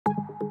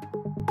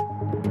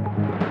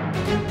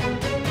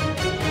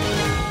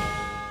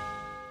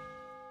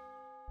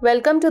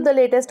Welcome to the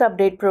latest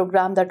update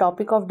program. The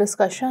topic of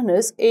discussion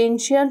is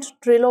ancient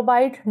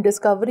trilobite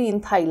discovery in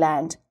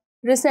Thailand.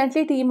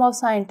 Recently, team of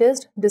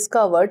scientists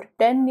discovered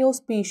 10 new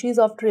species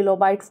of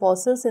trilobite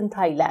fossils in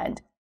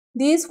Thailand.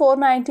 These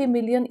 490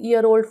 million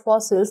year old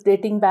fossils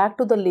dating back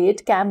to the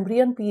late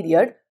Cambrian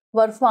period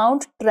were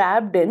found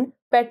trapped in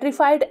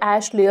petrified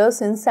ash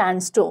layers in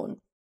sandstone.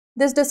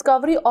 This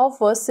discovery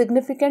offers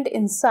significant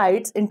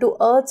insights into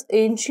Earth's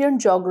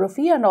ancient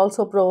geography and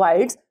also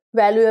provides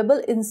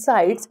valuable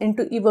insights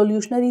into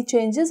evolutionary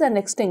changes and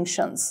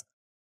extinctions.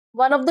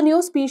 One of the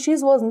new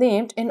species was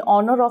named in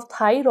honor of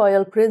Thai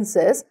royal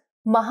princess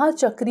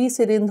Mahachakri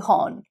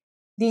Sirindhorn.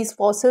 These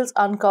fossils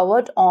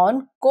uncovered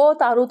on Ko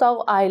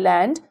Tarutau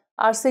Island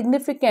are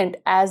significant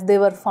as they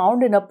were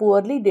found in a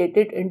poorly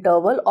dated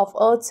interval of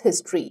Earth's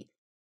history.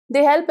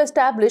 They help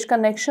establish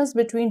connections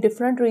between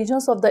different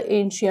regions of the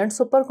ancient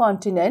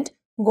supercontinent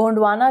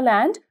Gondwana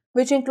land,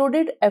 which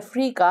included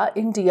Africa,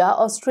 India,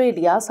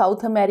 Australia,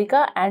 South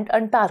America, and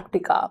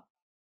Antarctica.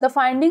 The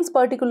findings,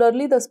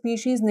 particularly the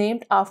species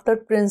named after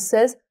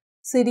Princess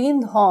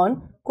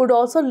Sirindhorn, could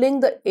also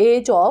link the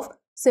age of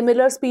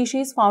similar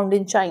species found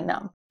in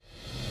China.